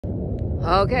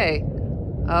Okay.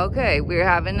 Okay, we're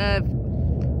having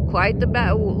quite the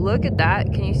battle. Look at that.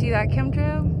 Can you see that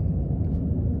chemtrail?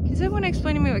 Can someone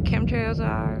explain to me what chemtrails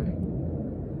are?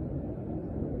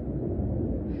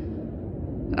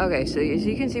 Okay, so as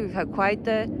you can see, we've had quite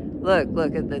the...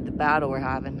 Look at the battle we're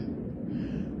having.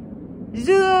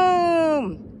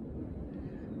 Zoom!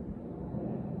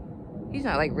 He's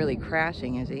not like really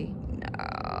crashing, is he?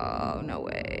 No, no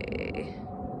way.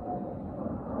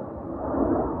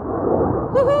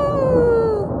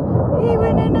 Woohoo! He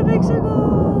went in a big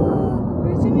circle!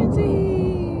 Where's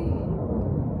Mincy?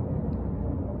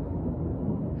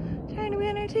 Trying to be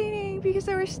entertaining because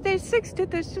they sixed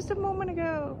it this just a moment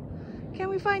ago. Can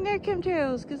we find their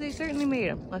chemtrails? Because they certainly made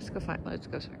them. Let's go search.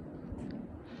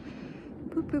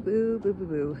 Boo, boo, boo, boo, boo,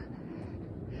 boo.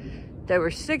 There were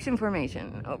 6 in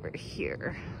formation over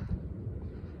here.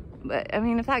 But, I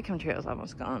mean, if that chemtrail's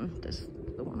almost gone,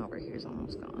 the one over here is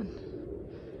almost gone.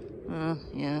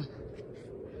 Yeah.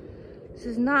 This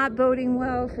is not boding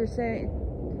well for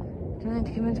trying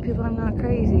to convince people I'm not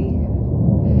crazy.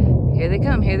 Here they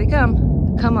come, here they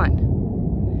come. Come on.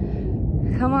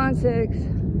 Come on, 6.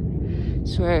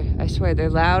 I swear they're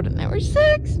loud and there were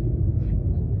 6.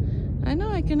 I know,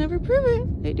 I can never prove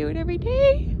it. They do it every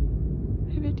day.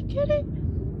 I bet you get it.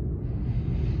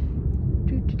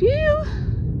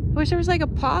 I wish there was like a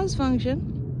pause function.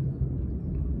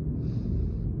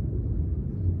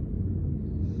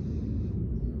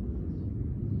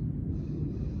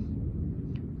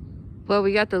 Well,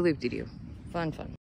 we got the loop-de-doo. Fun.